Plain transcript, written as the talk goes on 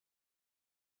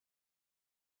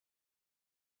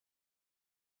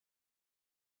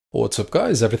What's up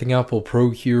guys, Everything Apple Pro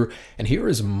here, and here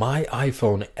is my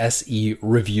iPhone SE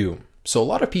review. So a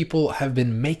lot of people have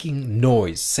been making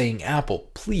noise saying, Apple,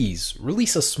 please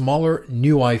release a smaller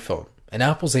new iPhone. And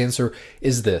Apple's answer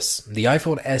is this: the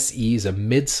iPhone SE is a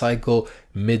mid-cycle,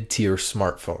 mid-tier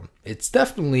smartphone. It's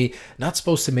definitely not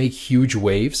supposed to make huge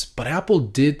waves, but Apple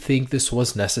did think this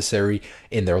was necessary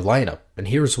in their lineup. And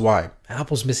here's why.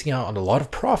 Apple's missing out on a lot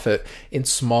of profit in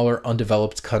smaller,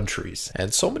 undeveloped countries.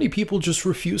 And so many people just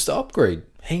refuse to upgrade,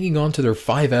 hanging on to their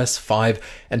 5S, 5,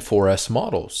 and 4S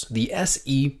models. The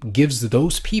SE gives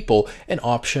those people an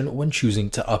option when choosing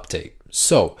to update.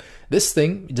 So this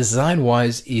thing,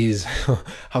 design-wise, is,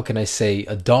 how can I say,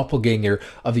 a doppelganger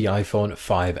of the iPhone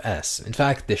 5S. In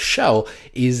fact, the shell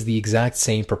is the exact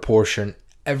same proportion.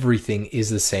 Everything is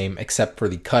the same except for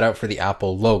the cutout for the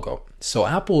Apple logo. So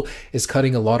Apple is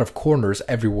cutting a lot of corners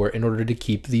everywhere in order to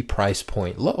keep the price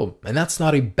point low. And that's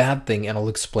not a bad thing, and I'll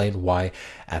explain why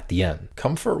at the end.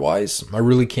 Comfort-wise, I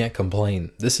really can't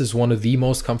complain. This is one of the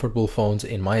most comfortable phones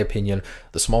in my opinion.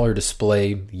 The smaller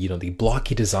display, the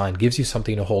blocky design gives you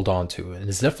something to hold on to, and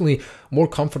it's definitely more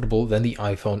comfortable than the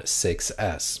iPhone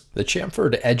 6S. The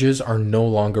chamfered edges are no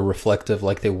longer reflective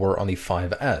like they were on the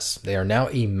 5S. They are now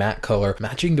a matte color,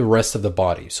 matching the rest of the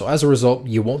body. So as a result,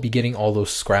 you won't be getting all those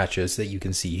scratches that you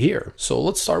can see here. So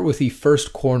let's start with the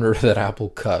first corner that Apple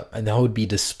cut, and that would be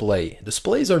display.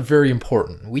 Displays are very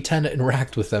important. We tend to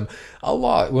interact with them a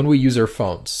lot when we use our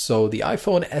phones. So the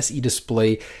iPhone SE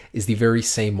display is the very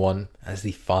same one as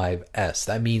the 5S.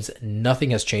 That means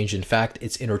nothing has changed. In fact,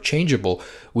 it's interchangeable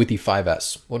with the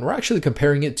 5S. When we're actually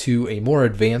comparing it to a more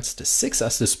advanced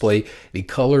 6S display, the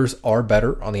colors are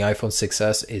better on the iPhone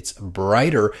 6S. It's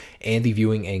brighter and the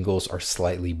viewing angles are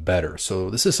slightly better. So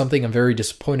this is something I'm very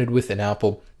disappointed with in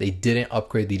Apple. They didn't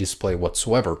upgrade the display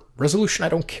whatsoever. Resolution I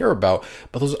don't care about,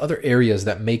 but those other areas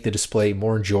that make the display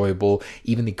more enjoyable,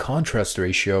 even the contrast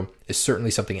ratio, is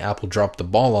certainly something Apple dropped the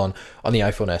ball on the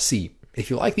iPhone SE. If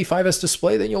you like the 5S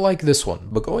display, then you'll like this one.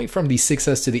 But going from the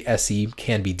 6S to the SE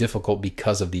can be difficult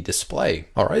because of the display.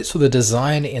 Alright, so the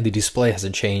design and the display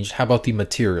hasn't changed. How about the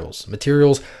materials?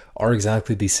 Materials are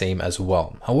exactly the same as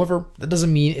well. However, that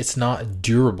doesn't mean it's not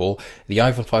durable. The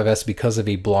iPhone 5S, because of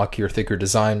a blockier, thicker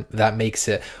design, that makes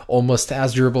it almost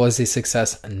as durable as a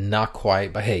 6S. Not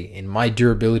quite, but hey, in my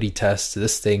durability tests,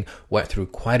 this thing went through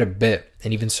quite a bit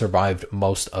and even survived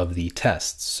most of the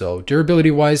tests. So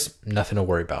durability wise, nothing to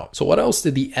worry about. So what else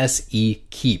did the SE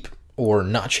keep or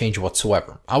not change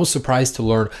whatsoever? I was surprised to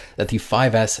learn that the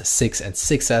 5S, 6, and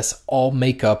 6S all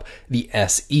make up the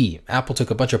SE. Apple took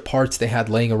a bunch of parts they had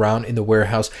laying around in the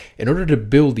warehouse in order to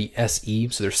build the SE,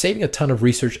 so they're saving a ton of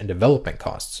research and development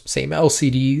costs. Same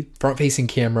LCD, front-facing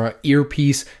camera,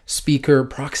 earpiece, speaker,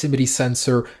 proximity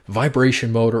sensor,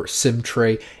 vibration motor, SIM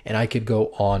tray, and I could go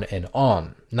on and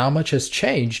on. Not much has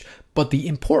changed, but the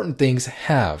important things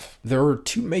have. There are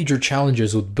two major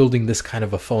challenges with building this kind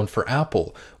of a phone for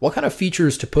Apple. What kind of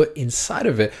features to put inside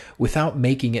of it without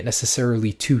making it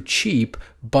necessarily too cheap,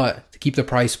 but to keep the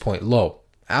price point low.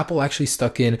 Apple actually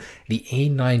stuck in the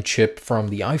A9 chip from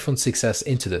the iPhone 6S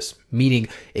into this, meaning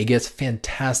it gets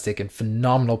fantastic and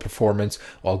phenomenal performance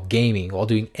while gaming, while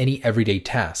doing any everyday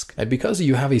task. And because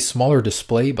you have a smaller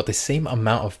display but the same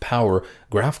amount of power,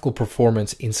 graphical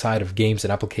performance inside of games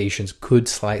and applications could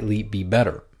slightly be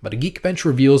better. But a Geekbench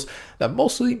reveals that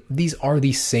mostly these are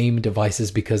the same devices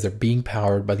because they're being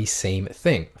powered by the same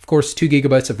thing. Of course, 2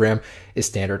 GB of RAM is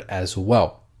standard as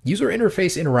well. User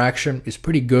interface interaction is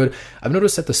pretty good. I've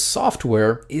noticed that the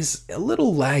software is a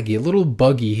little laggy, a little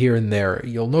buggy here and there.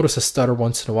 You'll notice a stutter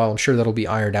once in a while. I'm sure that'll be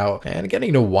ironed out. And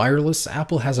getting to wireless,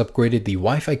 Apple has upgraded the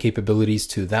Wi-Fi capabilities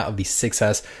to that of the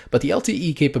 6S, but the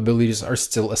LTE capabilities are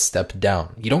still a step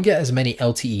down. You don't get as many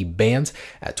LTE bands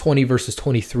at 20 versus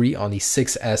 23 on the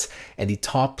 6S, and the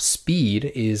top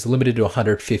speed is limited to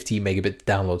 150 megabit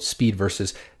download speed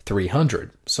versus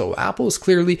 300. So Apple is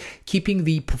clearly keeping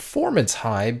the performance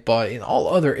high, but in all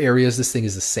other areas, this thing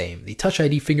is the same. The Touch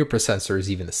ID fingerprint sensor is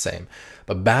even the same.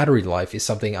 But battery life is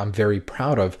something I'm very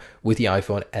proud of with the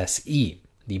iPhone SE.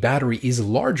 The battery is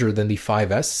larger than the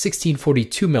 5S,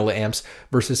 1642 milliamps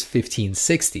versus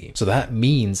 1560. So that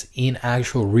means in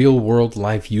actual real world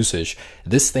life usage,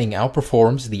 this thing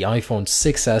outperforms the iPhone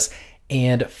 6S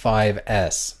and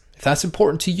 5S. If that's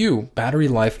important to you, battery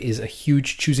life is a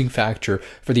huge choosing factor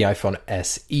for the iPhone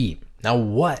SE. Now,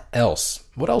 what else?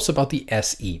 What else about the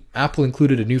SE? Apple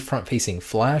included a new front-facing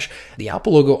flash. The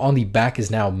Apple logo on the back is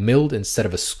now milled instead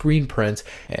of a screen print,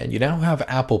 and you now have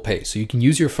Apple Pay, so you can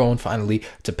use your phone finally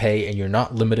to pay, and you're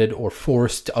not limited or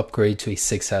forced to upgrade to a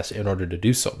 6S in order to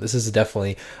do so. This is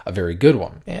definitely a very good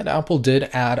one. And Apple did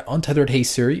add untethered Hey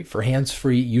Siri for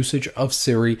hands-free usage of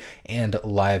Siri and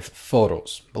live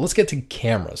photos. But let's get to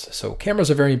cameras. So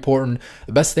cameras are very important.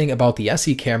 The best thing about the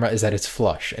SE camera is that it's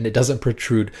flush and it doesn't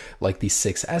protrude like the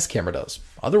 6S camera does.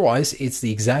 Otherwise, it's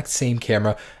the exact same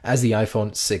camera as the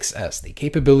iPhone 6S. The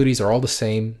capabilities are all the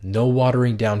same, no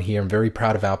watering down here. I'm very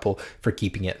proud of Apple for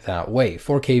keeping it that way.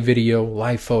 4K video,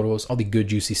 live photos, all the good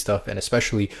juicy stuff, and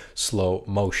especially slow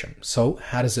motion. So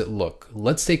how does it look?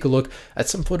 Let's take a look at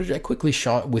some footage I quickly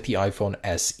shot with the iPhone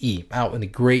SE out in the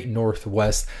great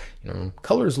Northwest.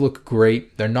 Colors look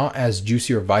great. They're not as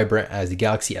juicy or vibrant as the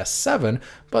Galaxy S7,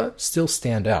 but still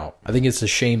stand out. I think it's a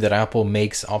shame that Apple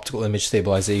makes optical image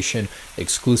stabilization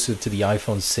exclusive to the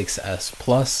iPhone 6S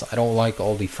Plus. I don't like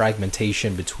all the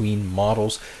fragmentation between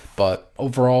models, but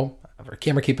overall, for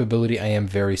camera capability, I am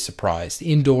very surprised.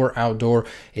 Indoor, outdoor,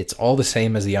 it's all the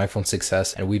same as the iPhone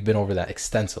 6S, and we've been over that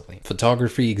extensively.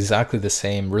 Photography, exactly the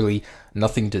same. Really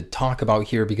nothing to talk about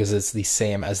here because it's the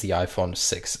same as the iPhone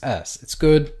 6S. It's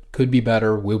good, could be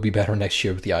better, will be better next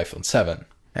year with the iPhone 7.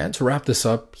 And to wrap this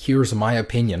up, here's my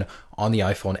opinion on the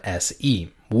iPhone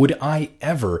SE. Would I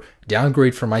ever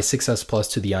downgrade from my 6S Plus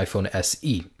to the iPhone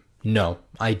SE? No,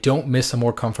 I don't miss a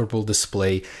more comfortable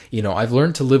display. I've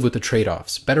learned to live with the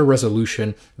trade-offs. Better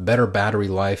resolution, better battery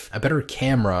life, a better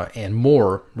camera, and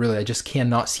more. Really, I just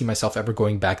cannot see myself ever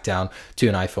going back down to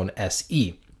an iPhone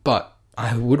SE. But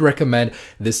I would recommend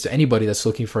this to anybody that's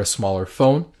looking for a smaller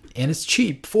phone. And it's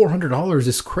cheap. $400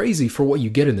 is crazy for what you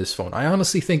get in this phone. I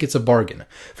honestly think it's a bargain.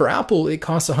 For Apple, it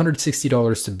costs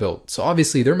 $160 to build. So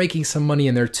obviously they're making some money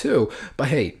in there too. But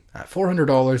hey, at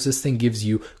 $400, this thing gives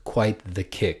you quite the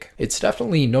kick. It's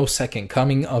definitely no second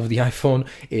coming of the iPhone.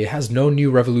 It has no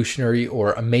new revolutionary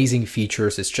or amazing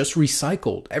features. It's just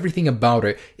recycled. Everything about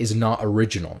it is not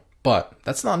original. But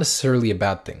that's not necessarily a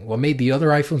bad thing. What made the other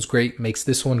iPhones great makes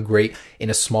this one great in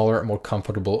a smaller, more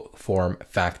comfortable form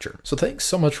factor. So thanks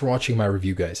so much for watching my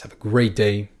review, guys. Have a great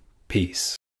day.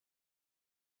 Peace.